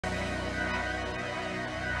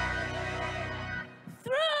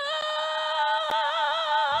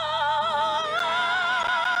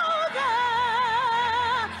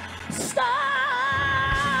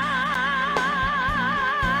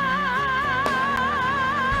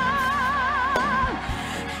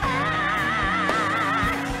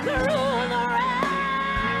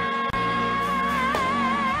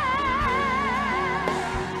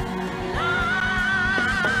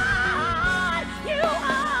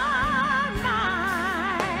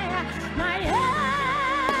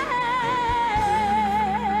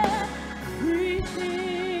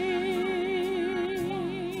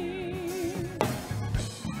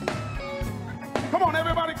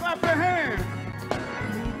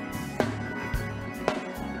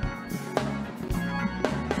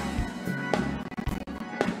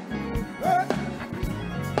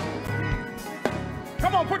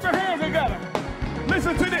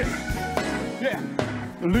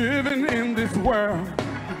living in this world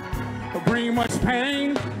bring much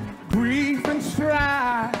pain, grief, and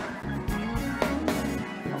strife.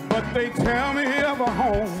 But they tell me of a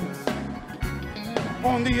home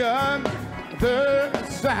on the other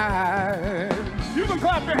side. You can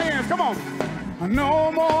clap your hands, come on.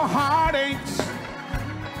 No more heartaches,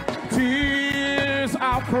 tears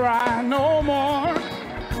I'll cry, no more.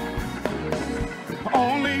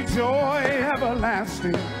 Only joy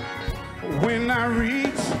everlasting when I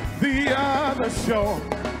reach the other shore.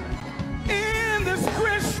 In this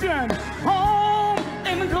Christian home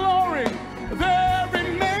in glory, there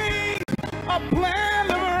remains a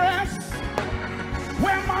plan of rest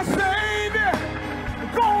where my Savior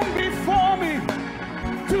gone before me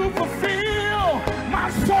to fulfill my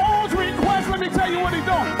soul's request. Let me tell you what he's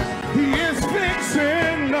doing. He is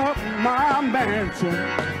fixing up my mansion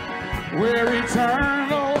where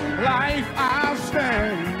eternal life I'll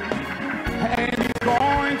stand. And he's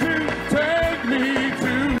going to take me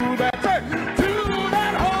to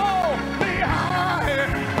that holy high.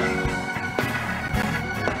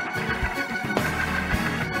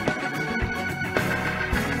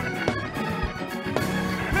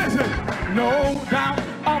 Listen, no doubt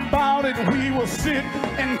about it, we will sit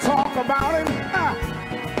and talk about it.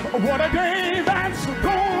 What a day that's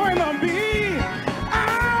going to be.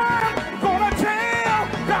 I'm going to tell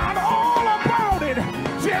God all about it.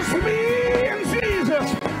 Just me and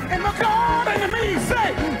Jesus and the God in me.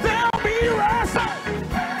 Say, there'll be rest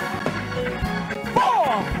for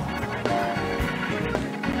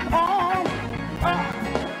on a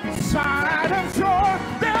side of shore.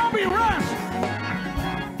 There'll be rest.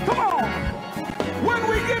 Come on. When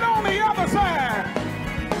we get on the other side,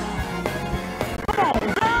 come on,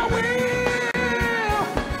 there will,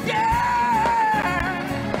 yeah,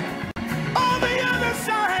 on the other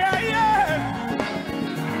side, yeah,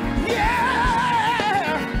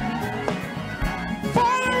 yeah,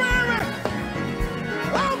 forever,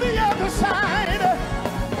 on the other side,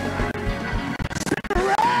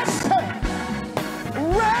 rest,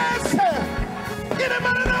 rest,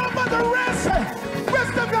 anybody know about the rest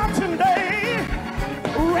of God today?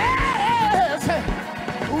 Rest,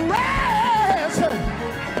 rest,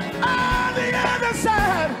 on the other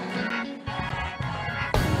side.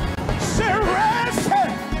 Say rest,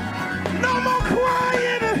 no more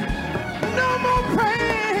crying, no more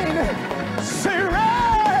pain. Say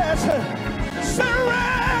rest,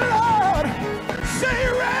 Lord, say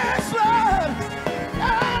rest, Lord,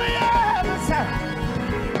 on the other side.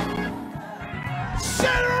 Say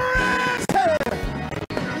rest.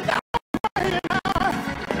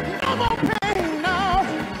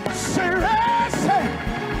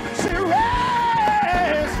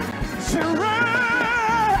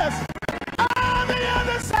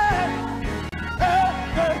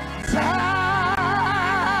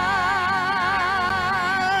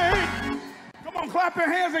 Clap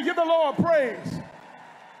your hands and give the Lord praise.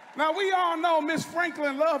 Now, we all know Miss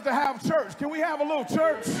Franklin loved to have church. Can we have a little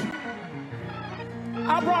church?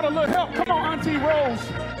 I brought a little help. Come on, Auntie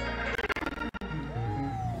Rose.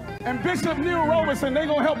 And Bishop Neil Robertson, they're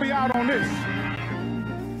going to help me out on this.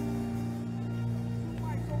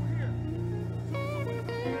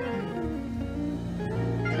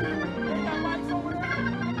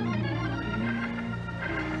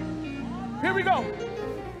 Here we go.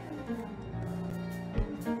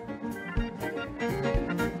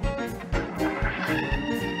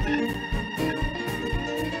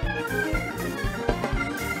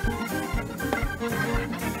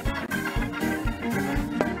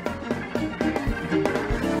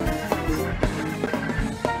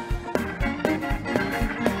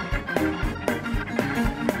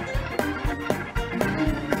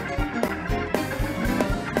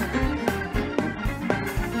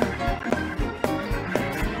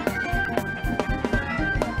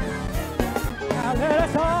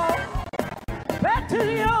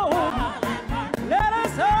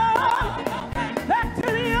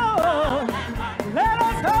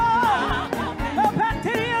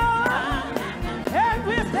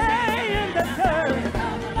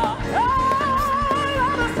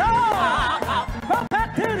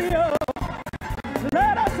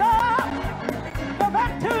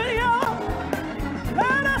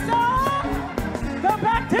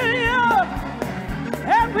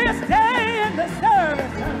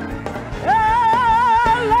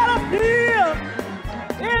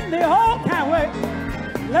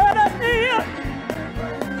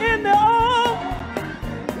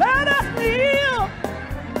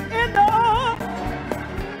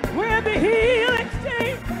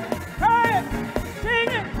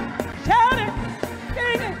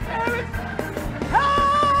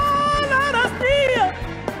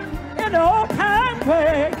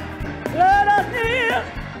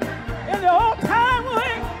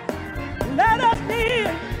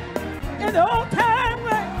 old time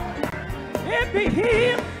way. It be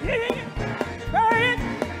healed, singing, praying,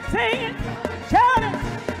 singing, shouting,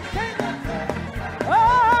 singing.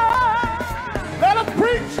 Oh, let us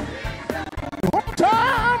preach the old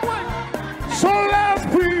time way. So let's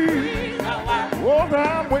preach old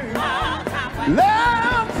time way.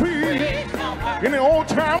 Let's preach in the old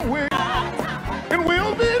time way. And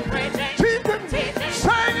we'll be teaching,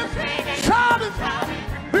 singing, shouting,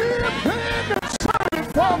 being playing and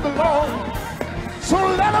shouting from the Lord. So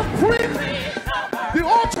let us preach the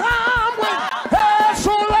old time way. Hey,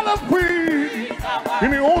 so let us preach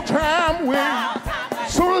in the old time way.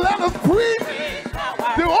 So let us preach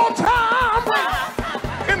the old time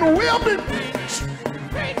way. And we'll be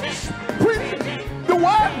preaching the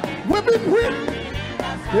word we've been preaching.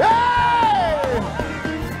 Yeah.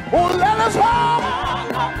 Oh, let us all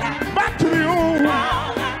back to the old.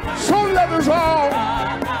 So let us all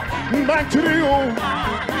back to the old.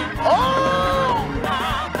 Oh,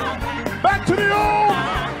 back to the old.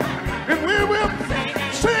 And we will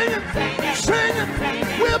sing it, sing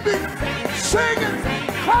it. We'll be singing.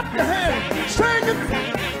 Clap your hands. Sing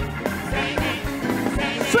it.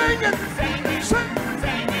 Sing it. Sing it.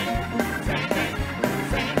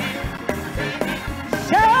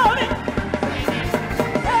 Shout it.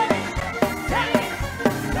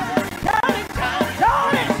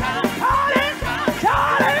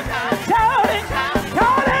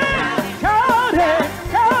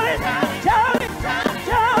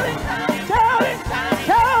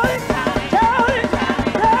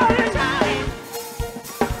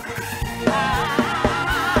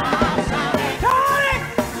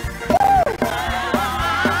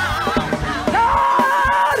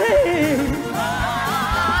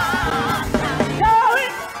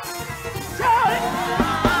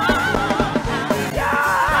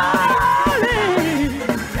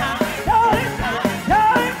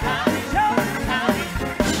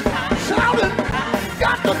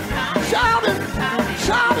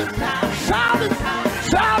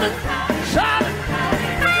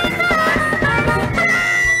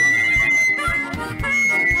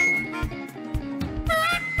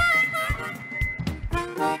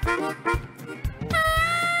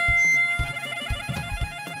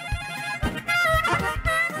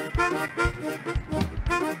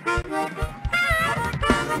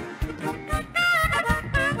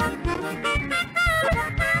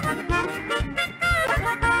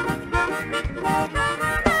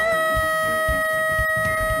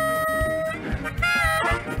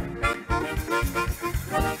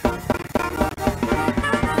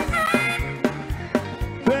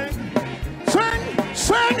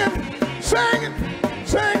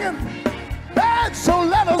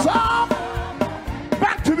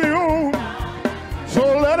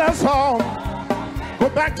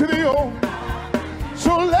 Back to the old.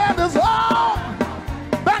 So let us all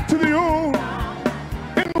back to the old.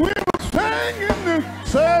 And we will sing in the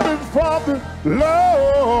service from the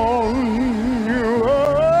Lord.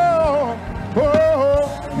 Oh,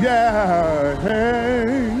 oh, yeah.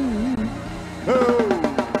 Hey,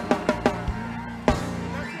 oh.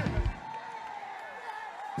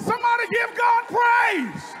 Somebody give God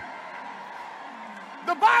praise.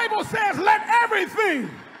 The Bible says, let everything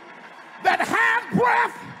that has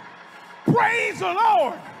breath, praise the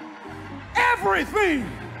Lord. Everything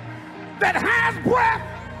that has breath,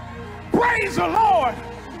 praise the Lord.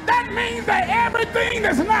 That means that everything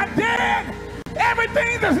that's not dead,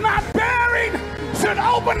 everything that's not buried, should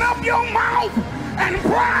open up your mouth and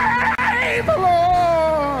praise the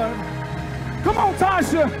Lord. Come on,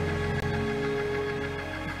 Tasha.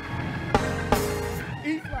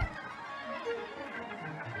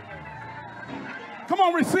 Come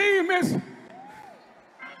on, receive Miss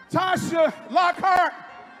Tasha Lockhart.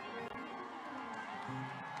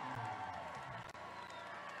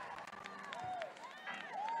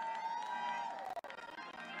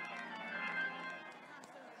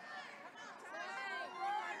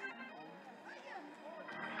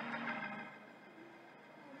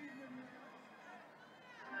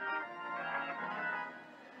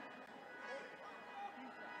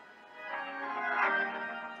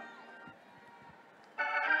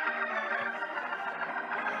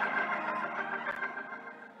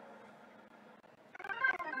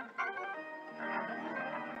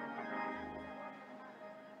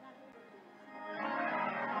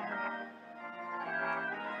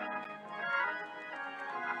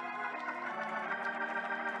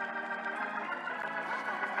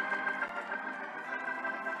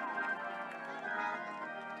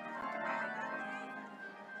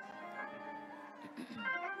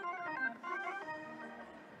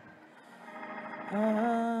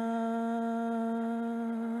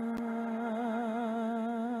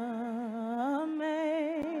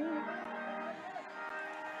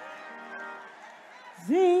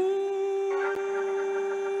 Sing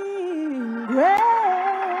grace,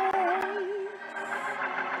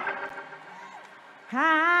 how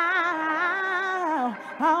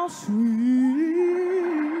sweet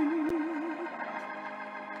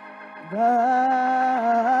the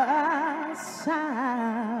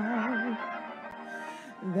sound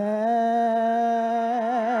that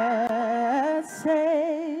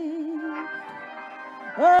saved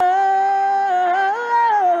a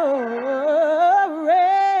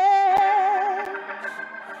wretch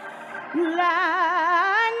like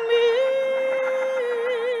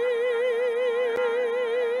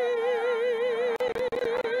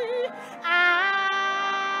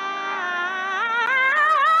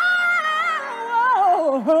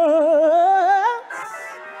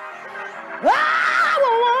I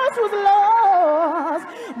once was lost,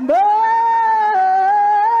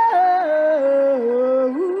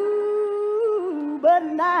 but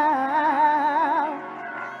now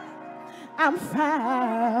I'm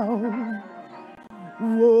found.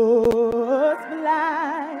 Was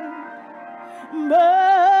blind,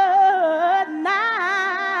 but now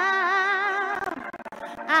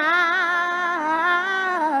I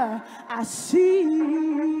see.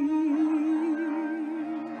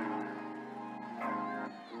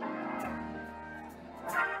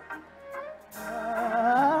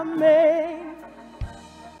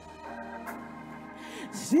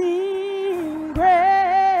 Amazing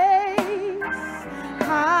grace,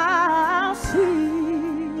 how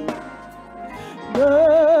sweet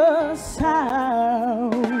the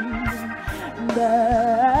sound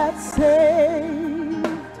that saved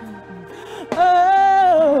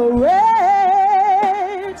a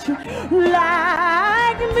wretch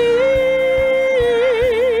like me.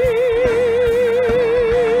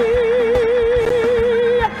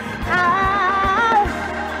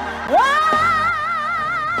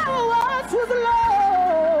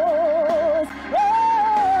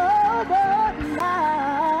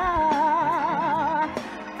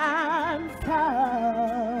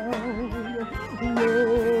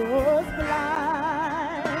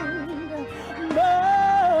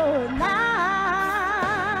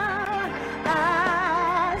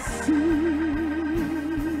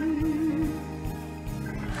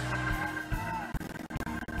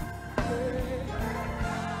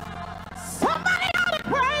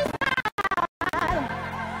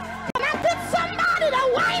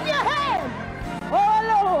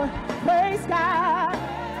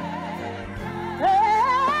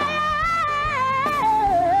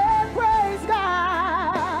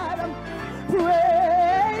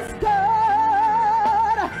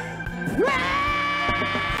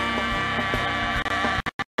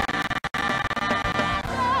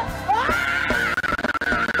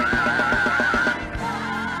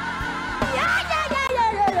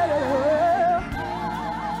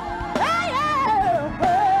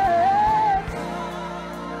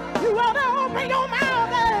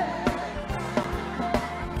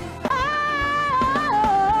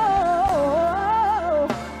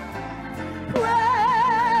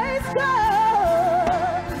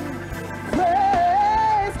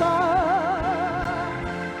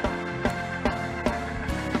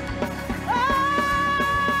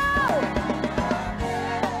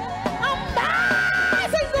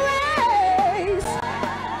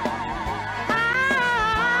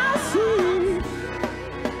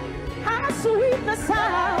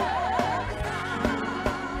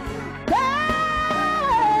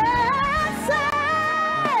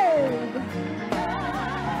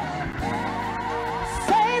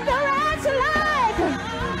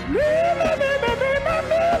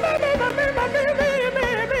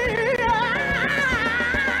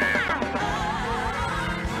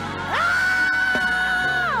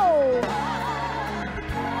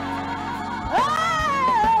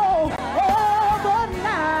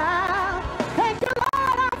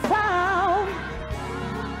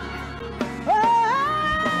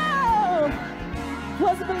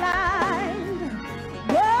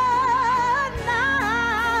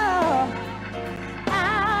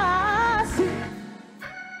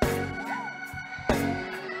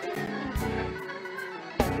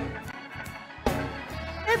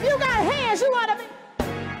 If you got hands, you ought to be.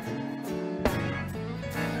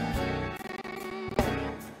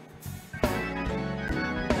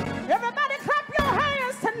 Everybody clap your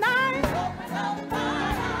hands tonight.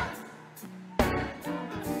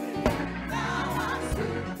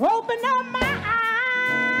 Open up my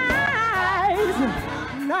eyes.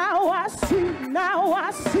 Now I see, now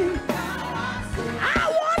I see.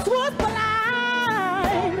 I once was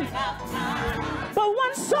blind, but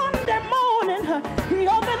one Sunday morning, he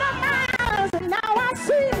opened up my eyes, and now I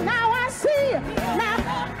see, now I see. Now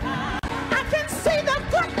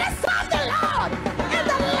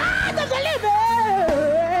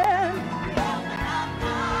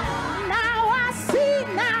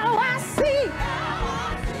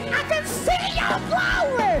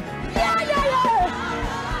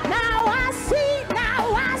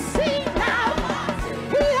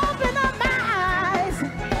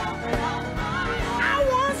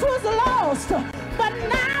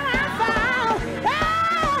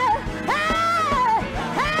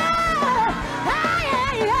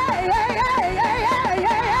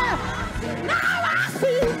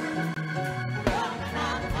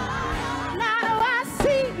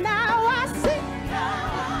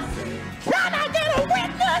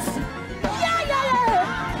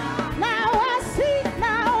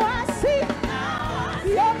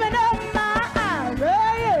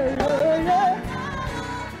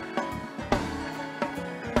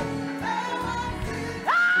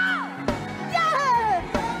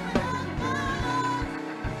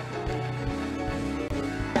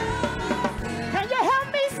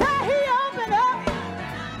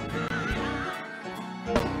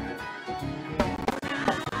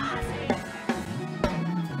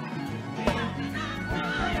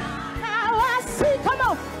see. Come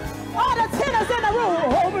on. All the tenors in the room.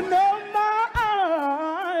 Open up my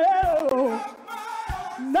eyes.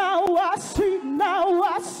 Now I see. Now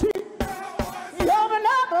I see. Open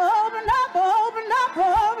up, open up, open up,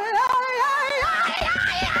 open up.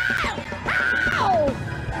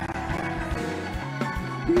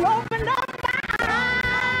 Open up my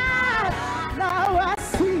eyes. Now I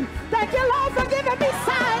see. Thank you, Lord, for giving me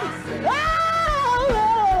sight. Oh,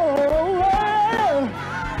 oh, oh.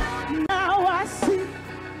 Now I see.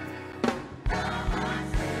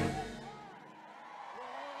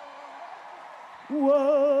 Was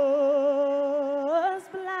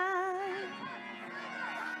blind.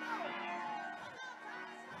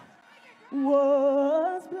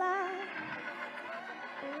 Was blind.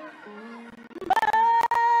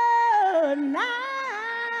 But now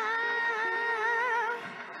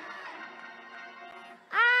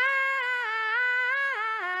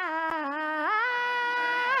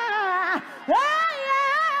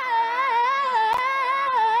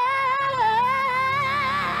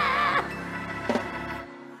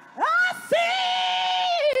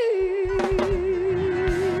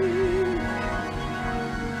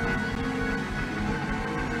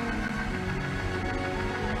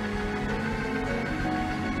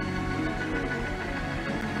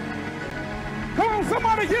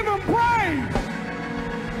Somebody give him praise.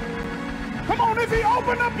 Come on, if he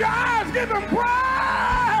open up your eyes, give him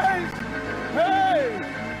praise. Hey.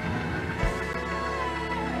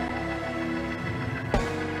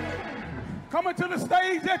 Coming to the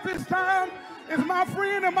stage at this time is my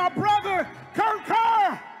friend and my brother,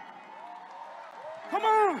 Carr. Come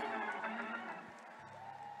on.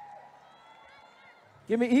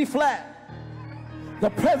 Give me E flat. The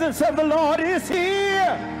presence of the Lord is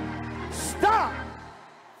here. Stop.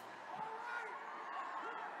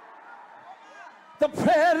 The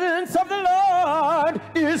presence of the Lord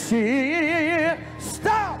is here.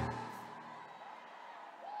 Stop.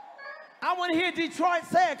 I want to hear Detroit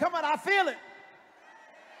say it. Come on, I feel it.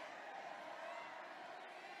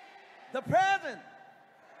 The presence.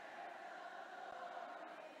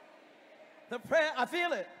 I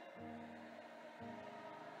feel it.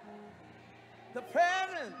 The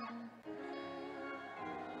presence.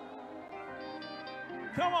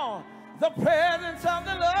 Come on. The presence of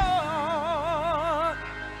the Lord.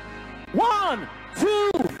 1,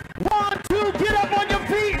 2, 1, 2. Get up on your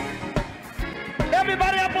feet.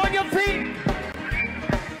 Everybody up on your feet.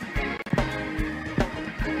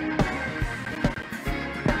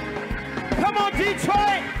 Come on,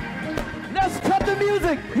 Detroit. Let's cut the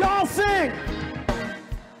music. Y'all sing.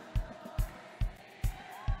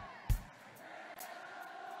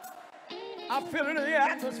 I feel it in the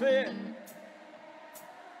atmosphere.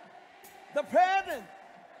 The presence.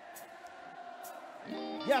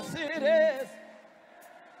 Yes, it is.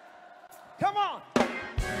 Come on.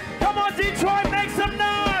 Come on, Detroit, make some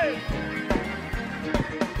noise.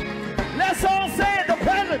 Let's all say it. The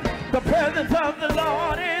presence. The presence of the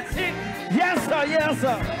Lord is here. Yes, sir. Yes,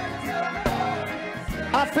 sir.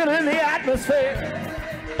 I feel it in the atmosphere.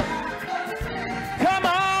 Come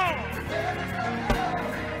on.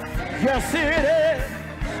 Yes, it is.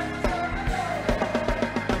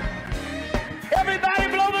 Everybody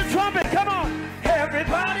blow the trumpet. Come on.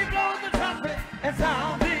 Everybody blow the trumpet and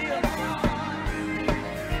sound the alarm.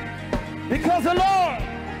 Because the Lord,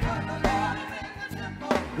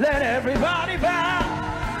 let everybody bow.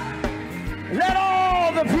 Let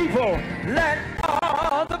all the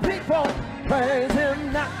people praise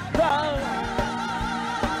him now.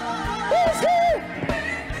 Who's here?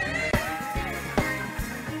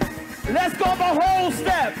 Let's go the whole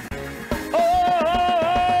step.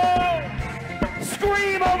 Oh,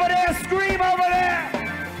 scream over there, scream over there.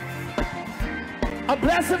 A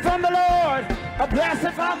blessing from the Lord. A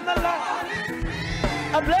blessing from the Lord.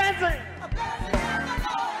 A blessing.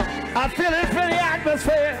 I feel it in the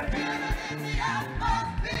atmosphere.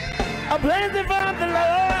 A blessing from the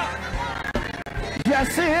Lord.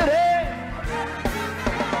 Yes, it is.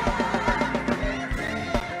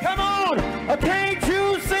 Come on. Can't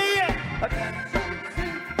you see it?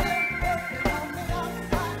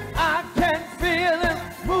 I can feel it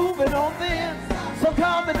moving on the inside. So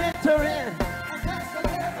come and enter in.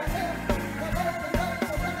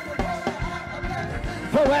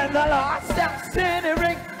 For when the Lord steps in the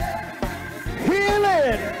ring,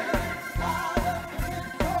 healing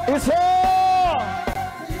is all.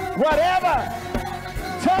 Whatever.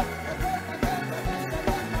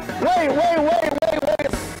 Wait.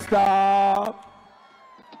 Stop.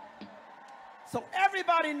 So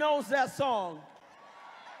everybody knows that song.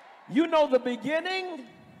 You know the beginning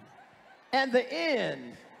and the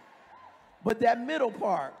end. But that middle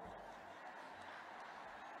part,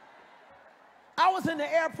 I was in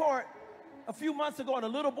the airport a few months ago, and a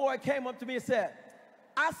little boy came up to me and said,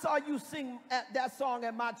 I saw you sing that song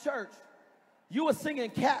at my church. You were singing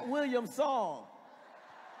Cat Williams' song.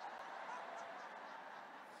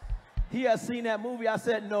 He had seen that movie. I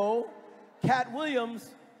said, no, Cat Williams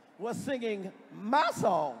was singing my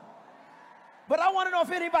song. But I want to know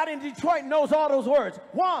if anybody in Detroit knows all those words.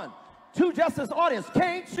 1, 2, just this audience.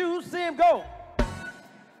 Can't you see him go?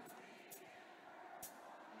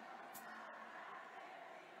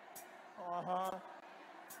 Uh-huh.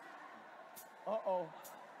 Uh-oh.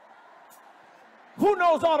 Who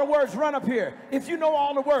knows all the words? Run up here. If you know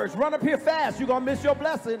all the words, run up here fast. You're going to miss your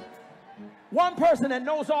blessing. One person that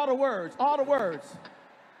knows all the words. All the words.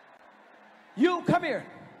 You, come here.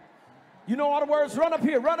 You know all the words? Run up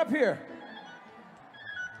here. Run up here.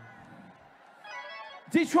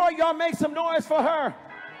 Detroit, y'all make some noise for her.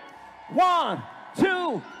 1,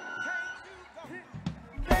 2.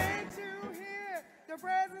 Can't you hear the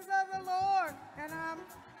presence of the Lord? And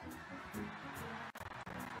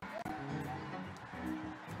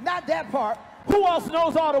Not that part. Who else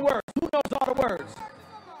knows all the words? Who knows all the words?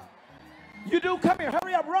 You do? Come here.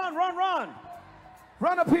 Hurry up. Run, run, run.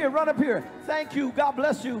 Run up here. Run up here. Thank you. God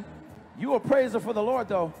bless you. You a praiser for the Lord,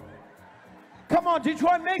 though. Come on,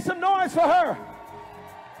 Detroit. Make some noise for her.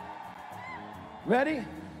 Ready?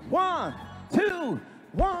 1, 2,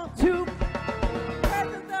 1, 2. the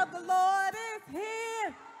presence of the Lord is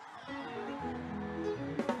here.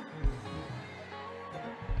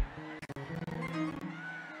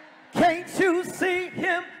 Can't you see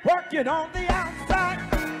him working on the outside?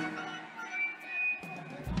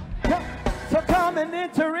 So come and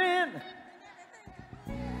enter in.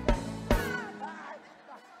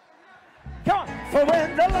 Come on. For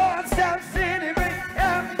when the Lord steps in, he brings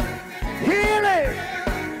healing.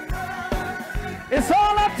 It's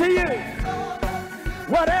all up to you.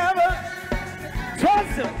 Whatever.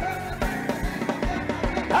 Trust him.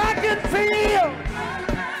 I can feel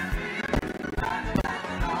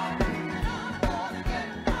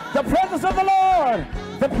the presence of the Lord.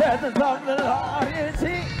 The presence of the Lord is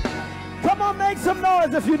here. Come on, make some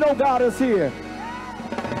noise if you know God is here.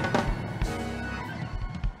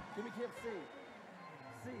 Give me Kim,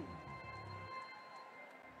 C.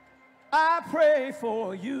 I pray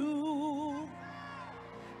for you,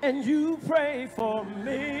 and you pray for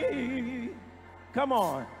me. Come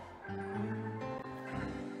on.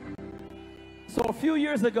 So a few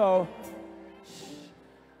years ago,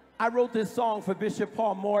 I wrote this song for Bishop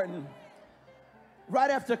Paul Morton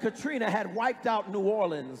right after Katrina had wiped out New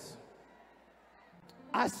Orleans.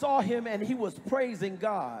 I saw him and he was praising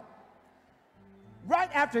God right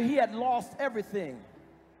after he had lost everything.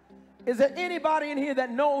 Is there anybody in here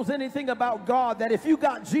that knows anything about God, that if you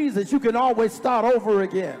got Jesus, you can always start over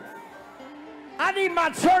again? I need my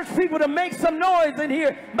church people to make some noise in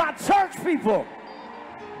here. My church people.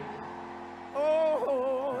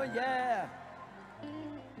 Oh, yeah.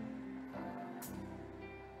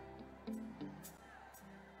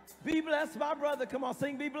 Be blessed, my brother. Come on,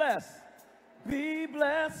 sing, be blessed. Be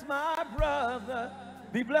blessed, my brother.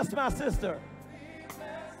 Be blessed, my sister.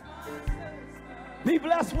 Be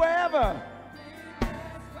blessed wherever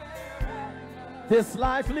this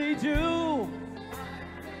life leads you.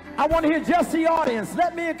 I want to hear just the audience.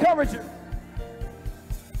 Let me encourage you.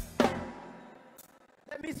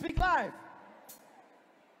 Let me speak life.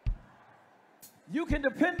 You can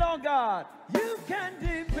depend on God. You can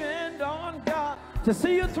depend on God to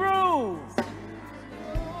see you through.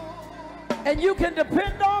 And you can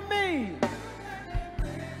depend on me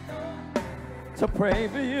to pray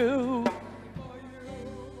for you.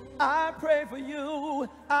 I pray for you.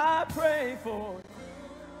 I pray for you.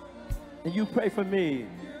 And you pray for me.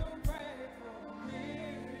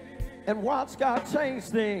 And watch God change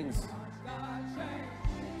things.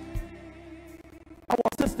 I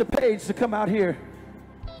want Sister Paige to come out here.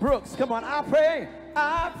 Brooks, come on. I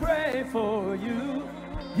pray for you.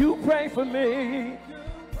 You pray for me.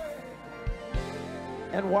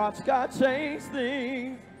 And watch God change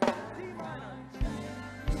things.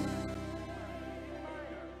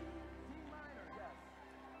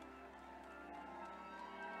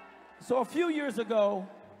 So a few years ago,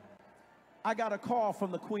 I got a call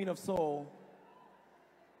from the Queen of Soul.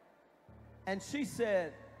 And she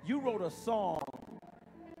said, you wrote a song.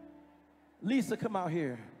 Lisa, come out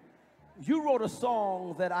here. You wrote a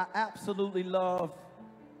song that I absolutely love.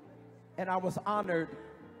 And I was honored.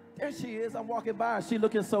 There she is. I'm walking by her. She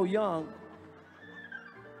looking so young.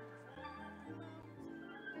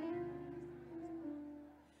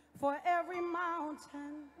 For every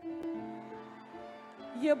mountain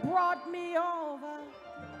you brought me over.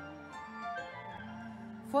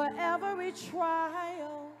 for every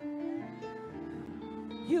trial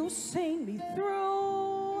you seen me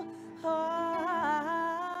through,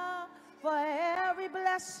 for every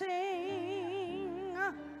blessing,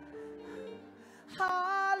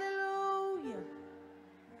 hallelujah.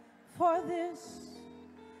 For this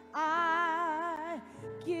I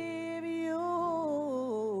give you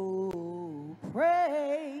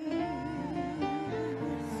praise.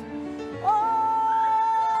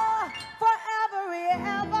 Oh, for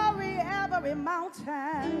every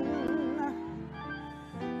mountain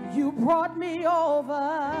you brought me over,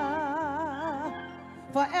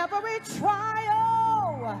 for every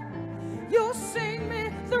trial you seen me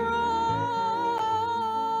through,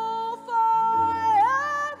 for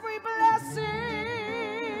every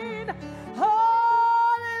blessing, hallelujah.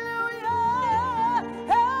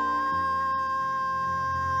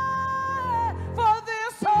 For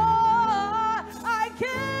this I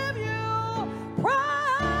give you praise.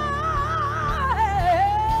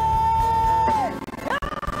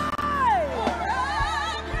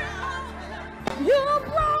 You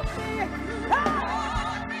brought me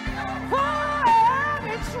for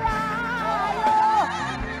every trial.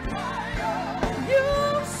 You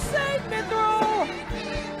saved me through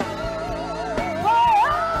for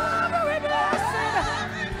every blessing.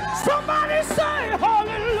 Somebody say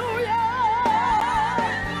hallelujah.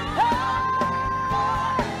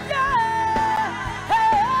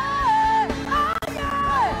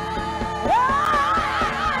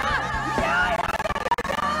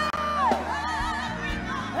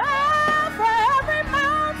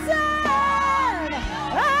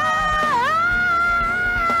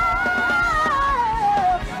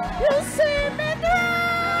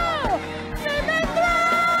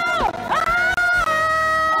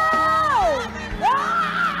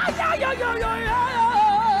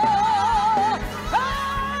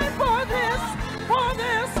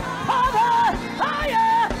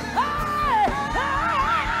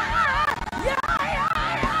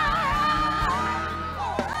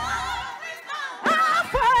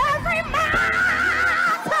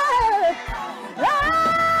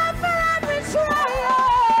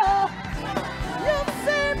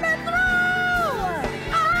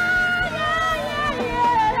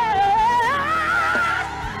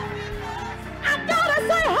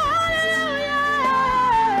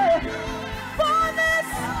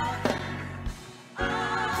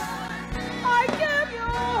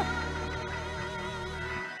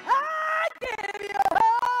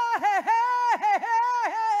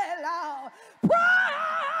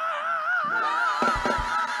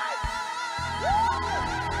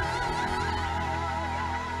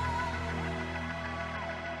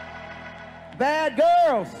 Bad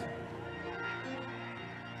girls.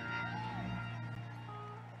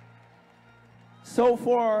 So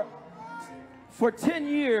for 10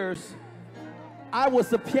 years, I was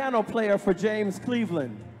the piano player for James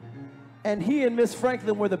Cleveland. And he and Miss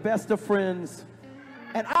Franklin were the best of friends.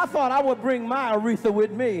 And I thought I would bring my Aretha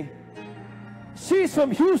with me. She's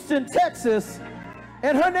from Houston, Texas.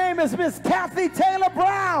 And her name is Miss Kathy Taylor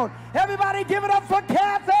Brown. Everybody give it up for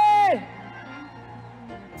Kathy.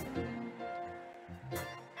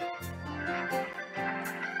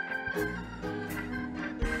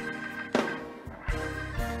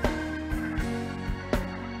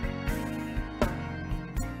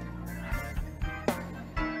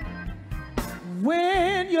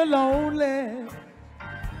 When you're lonely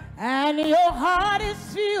and your heart is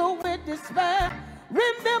filled with despair,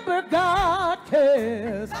 remember God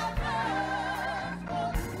cares.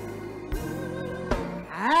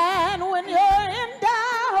 And when you're in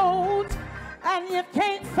doubt and you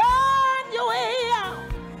can't find your way out,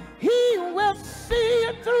 He will see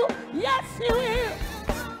you through. Yes, He will.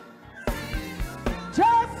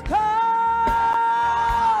 Just call.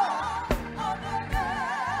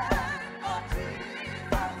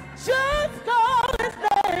 Just call His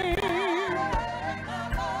name.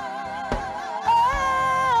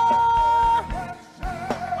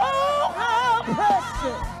 Oh, how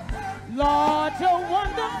precious, Lord, you're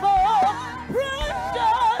wonderful,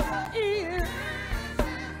 precious is.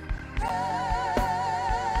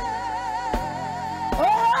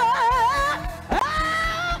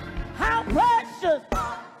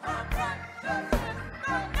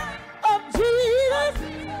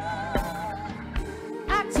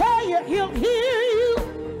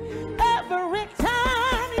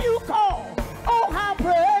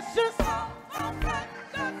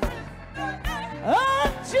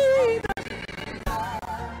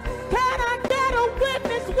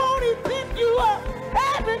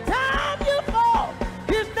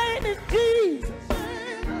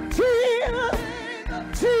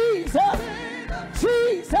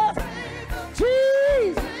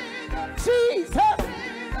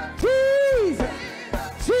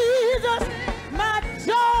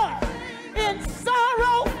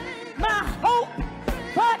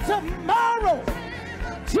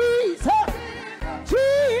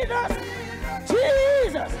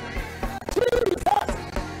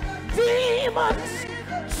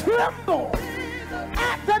 tremble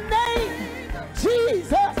at the name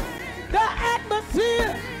Jesus. The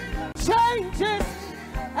atmosphere changes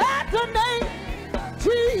at the name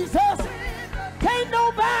Jesus. Can't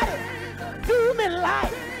nobody do me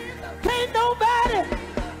like, can't nobody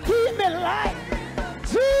keep me like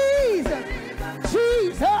Jesus,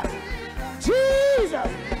 Jesus, Jesus,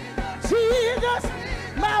 Jesus,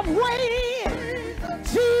 my way in,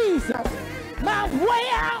 Jesus, my way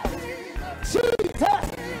out, Jesus,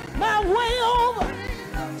 my way over,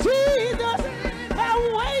 Jesus, my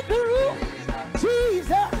way through,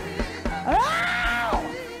 Jesus, oh,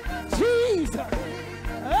 Jesus,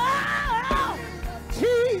 oh,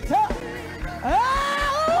 Jesus,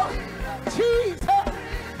 oh, Jesus,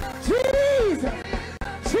 Jesus,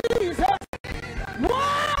 Jesus,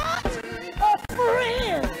 what a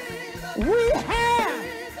friend we have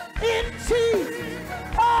in Jesus.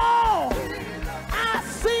 All our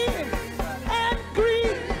sin and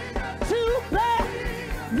grief to bear.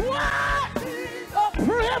 What a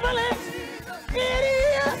privilege